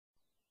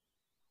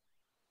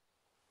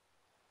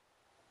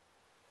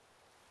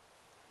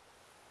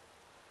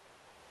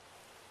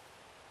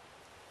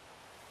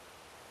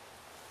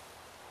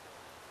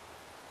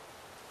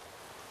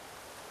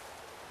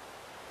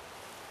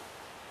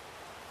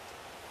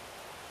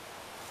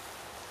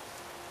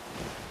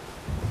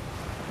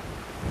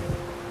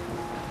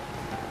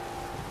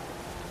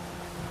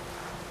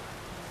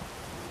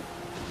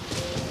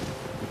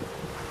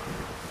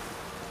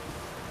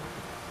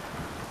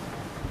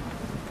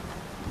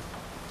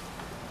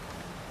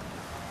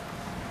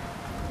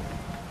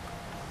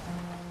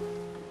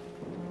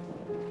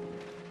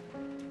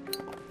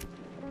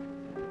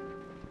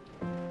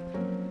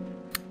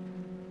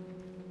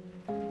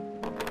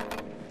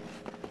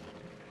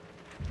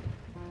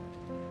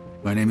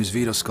My name is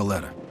Vito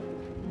Scaletta.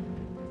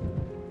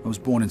 I was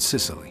born in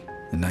Sicily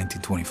in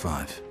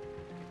 1925.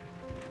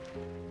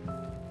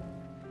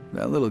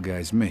 That little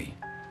guy's me.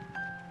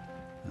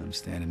 I'm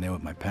standing there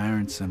with my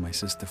parents and my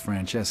sister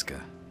Francesca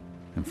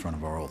in front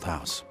of our old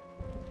house.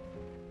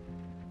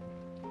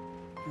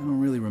 I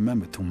don't really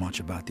remember too much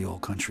about the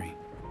old country,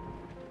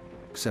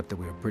 except that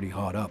we were pretty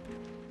hard up.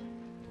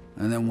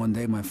 And then one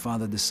day my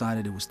father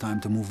decided it was time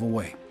to move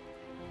away.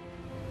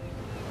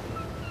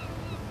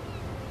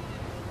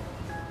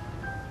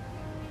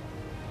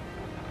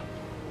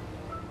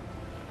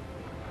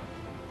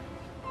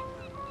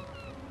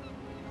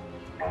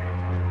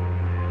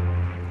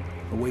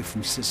 Away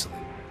from Sicily,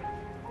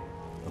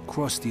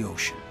 across the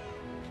ocean,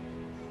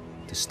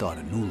 to start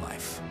a new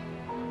life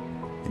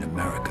in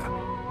America.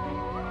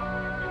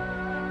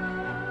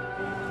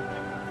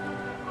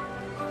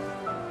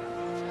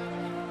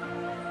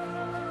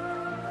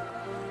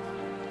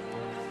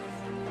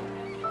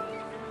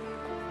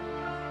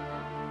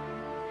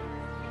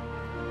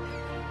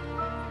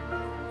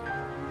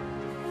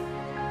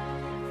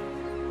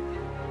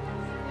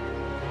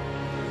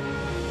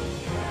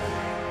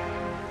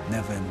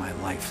 Never in my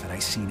life had I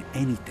seen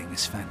anything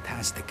as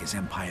fantastic as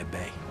Empire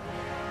Bay.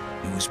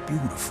 It was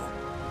beautiful.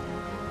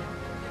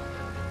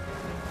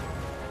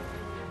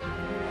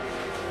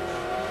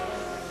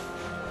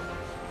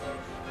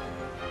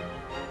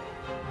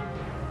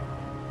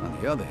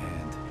 On the other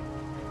hand,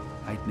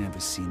 I'd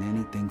never seen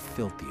anything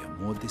filthier,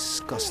 more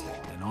disgusting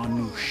than our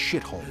new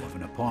shithole of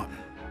an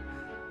apartment.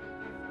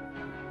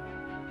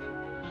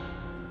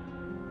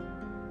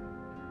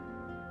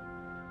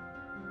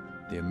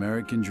 The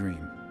American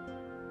dream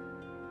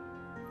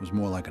was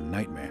more like a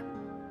nightmare.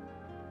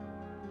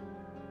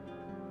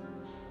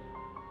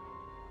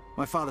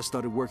 My father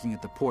started working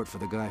at the port for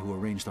the guy who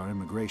arranged our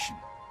immigration.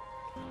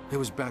 It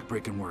was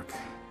backbreaking work,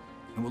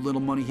 and what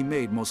little money he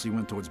made mostly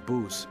went towards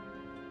booze.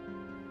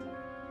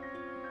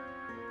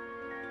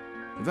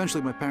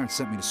 Eventually, my parents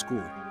sent me to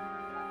school.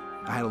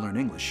 I had to learn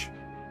English.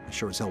 I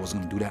sure as hell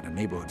wasn't gonna do that in a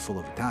neighborhood full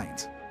of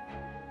Italians.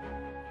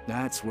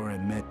 That's where I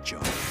met Joe.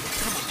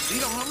 Come on,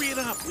 Vito, hurry it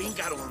up. We ain't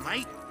got all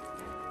night.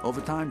 Over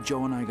time,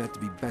 Joe and I got to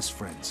be best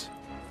friends.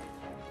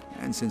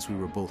 And since we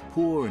were both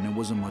poor and there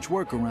wasn't much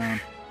work around,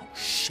 oh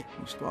shit,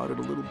 we started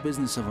a little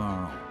business of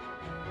our own.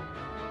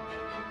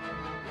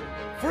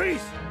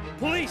 Freeze!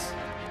 Police!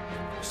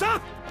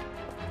 Stop!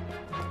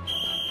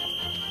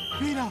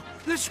 Vito,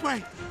 this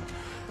way!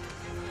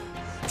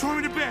 Throw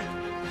me to bed!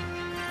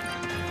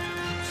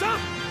 Stop!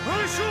 I'm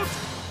gonna shoot!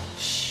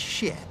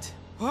 Shit.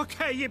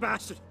 Okay, you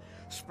bastard.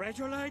 Spread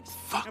your legs.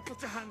 Fuck. Now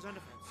put your hands on the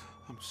fence.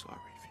 I'm sorry,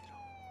 Vito.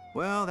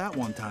 Well, that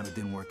one time it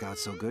didn't work out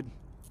so good.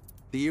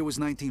 The year was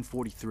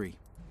 1943.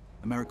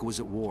 America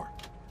was at war,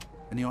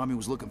 and the army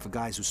was looking for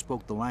guys who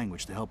spoke the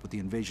language to help with the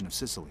invasion of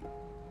Sicily.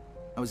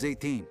 I was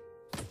 18,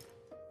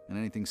 and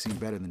anything seemed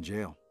better than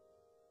jail.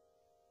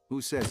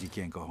 Who says you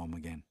can't go home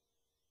again?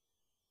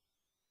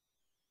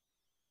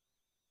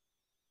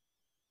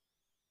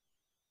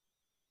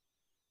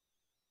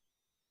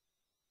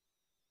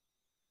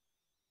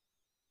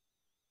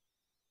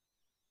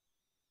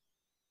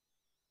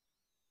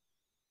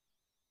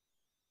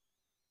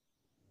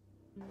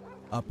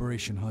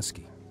 Operation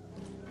Husky.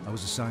 I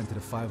was assigned to the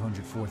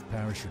 504th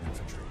Parachute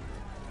Infantry.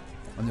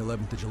 On the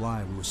 11th of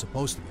July, we were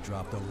supposed to be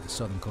dropped over the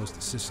southern coast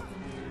of Sicily,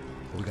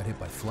 but we got hit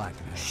by flak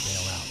and had to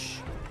bail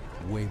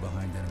out, way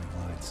behind enemy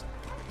lines.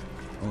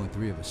 Only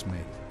 3 of us made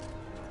it.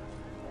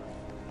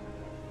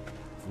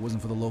 If it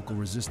wasn't for the local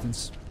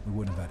resistance, we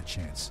wouldn't have had a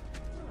chance.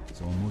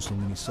 So when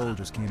Mussolini's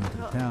soldiers came into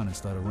the town and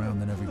started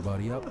rounding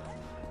everybody up,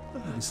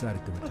 we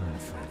decided to return to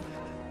favor.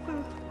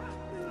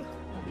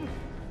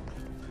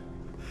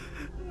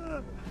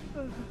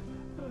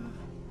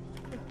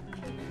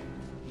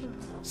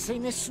 Se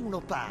nessuno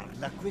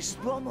parla,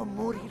 quest'uomo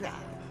morirà.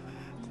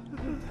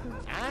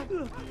 Eh?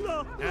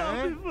 No,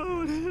 per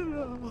favore,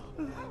 no.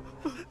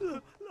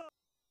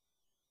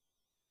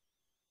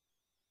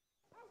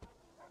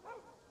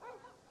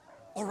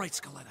 All right,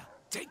 Scaletta,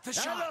 take the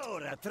shot.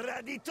 Allora,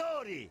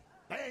 traditori,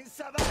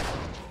 pensa avanti.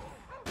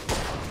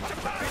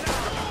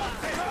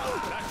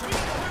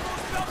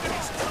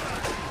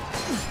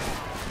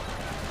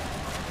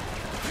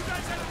 You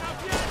guys had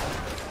enough yet?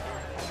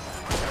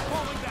 They're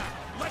falling down.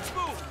 Let's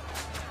move.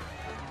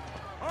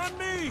 On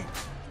me.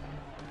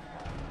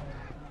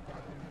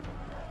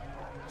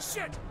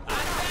 Shit.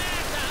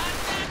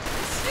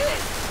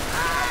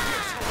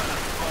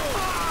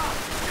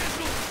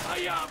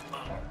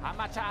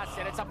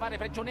 Ammacciarsi, senza fare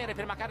prigionieri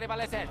prima che arriva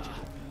l'esercito.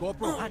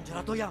 Corporal,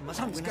 Angela, Toyama,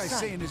 sangue this guy's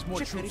saying there's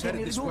more troops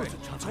headed this way.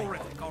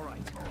 Terrific, all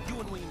right. You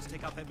and Williams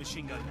take out that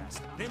machine gun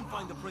nest. Then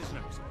find the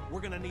prisoners.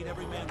 We're gonna need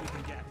every man we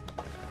can get.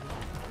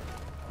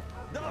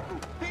 Dopo,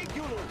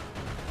 picchiolo!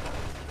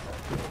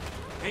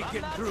 Ain't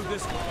getting through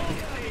this one.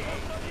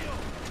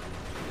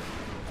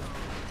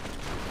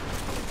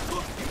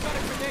 Look, you got a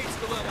grenade,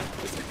 Scaletta.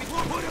 This could be...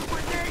 Put a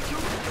grenade, you...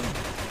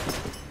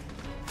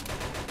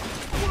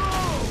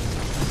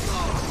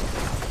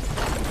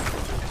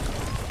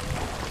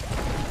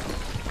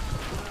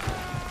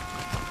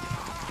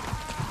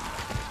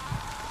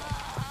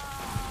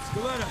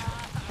 Scaletta,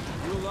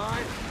 you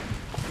alive?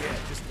 Yeah,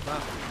 just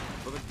about.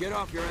 Well, then get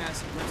off your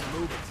ass and let's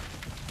move it.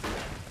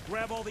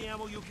 Grab all the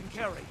ammo you can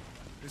carry.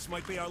 This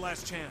might be our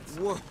last chance.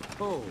 Whoa!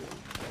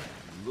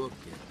 Look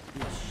at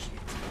this shit.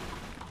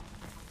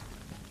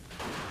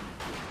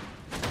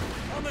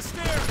 On the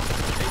stairs!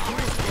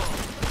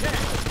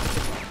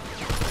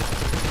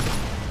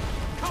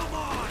 Come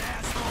on,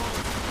 asshole!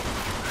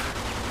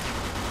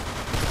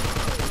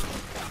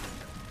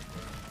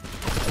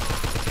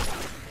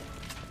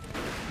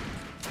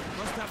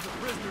 Must have the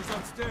prisoners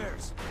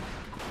upstairs.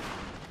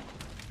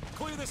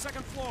 Clear the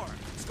second floor.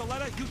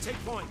 Scaletta, you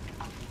take point.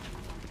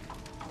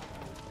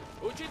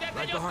 Uccidete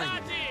Right gli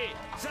behind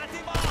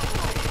ostaggi!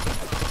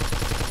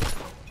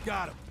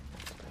 Got him.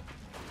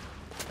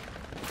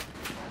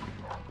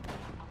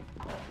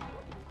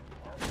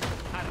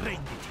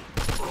 Arrenditi.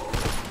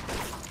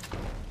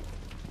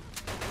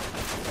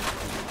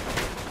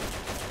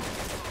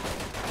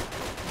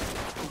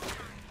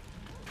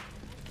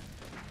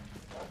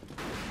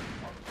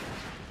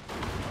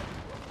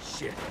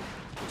 Shit.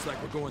 Looks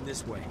like we're going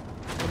this way.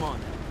 Come on.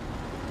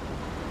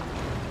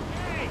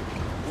 Hey!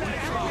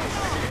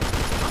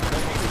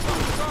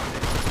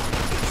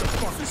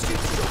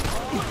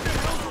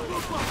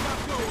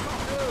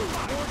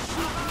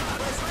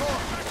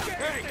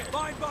 Hey,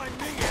 mind by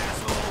me,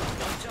 asshole!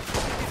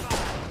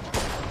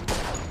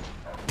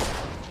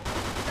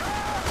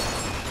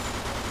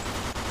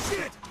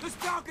 Shit! This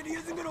balcony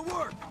isn't gonna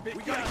work! We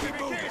gotta keep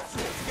moving! Let's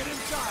get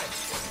inside!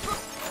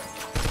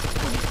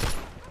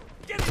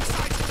 Get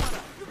inside,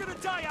 Scaletta! You're gonna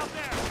die out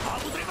there!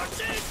 Avuto i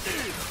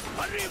fascisti!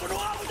 Arrivano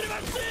avuto i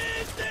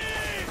fascisti!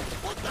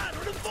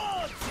 Portano i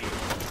forzi!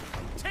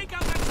 Take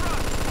out that truck!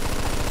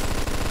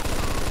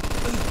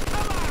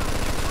 Come on!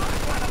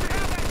 Let him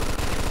have it!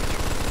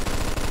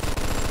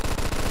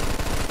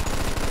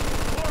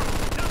 Laurel,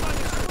 down by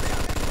the street!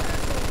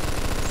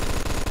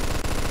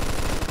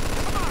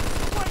 Come on!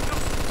 Wake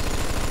up!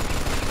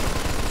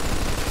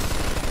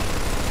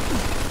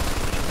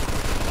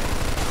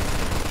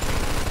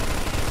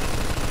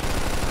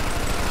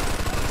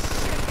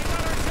 Shit, they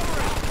got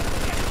artillery!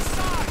 Get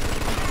inside!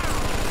 Now!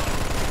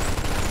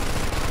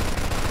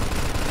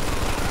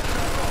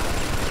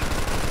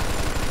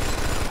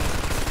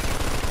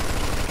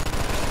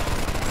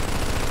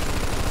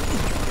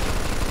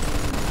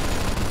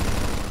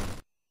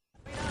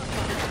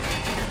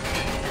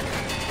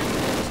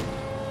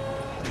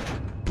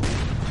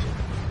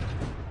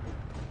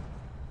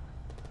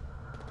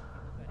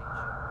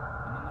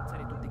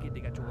 Ammazzare tutti che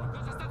dica giù.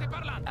 Cosa state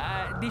parlando?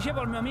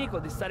 Dicevo al mio amico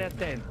di stare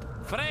attento.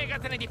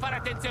 Fregatene di fare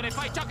attenzione,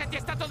 fai ciò che ti è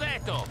stato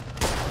detto!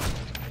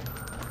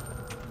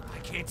 I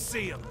can't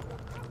see him,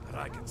 but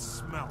I can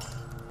smell him.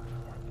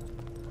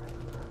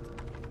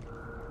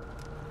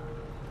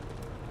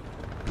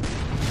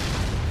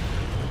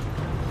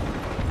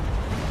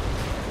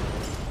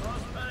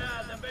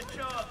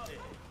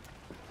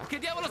 Ma che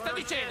diavolo sta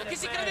dicendo? Chi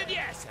si crede di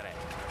essere?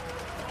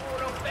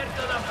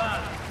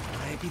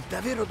 È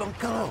davvero Don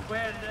Calò?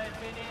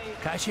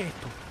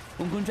 Cacetto,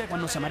 un congè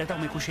quando si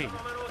maritava in cucina.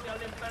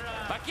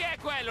 Ma chi è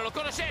quello? Lo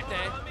conoscete?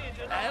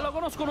 Lo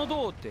conoscono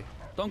tutti.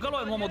 Don Calò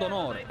è un uomo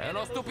d'onore. È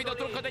uno stupido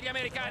trucco degli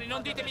americani,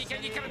 non ditemi che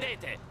gli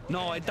credete!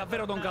 No, è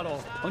davvero Don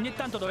Calò. Ogni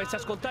tanto dovresti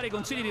ascoltare i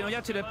consigli di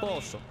noiazzi del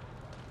posto.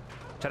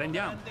 Ci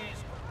rendiamo?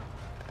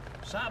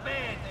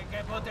 Sapete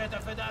che potete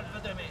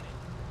fidarvi di me.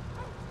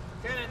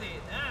 Che ne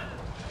dite,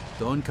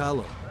 Don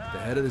Carlo, the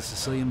head of the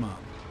Sicilian mob.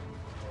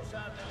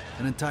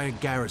 An entire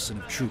garrison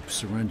of troops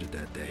surrendered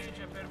that day.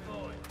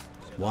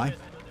 Why?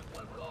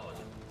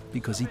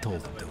 Because he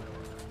told them to.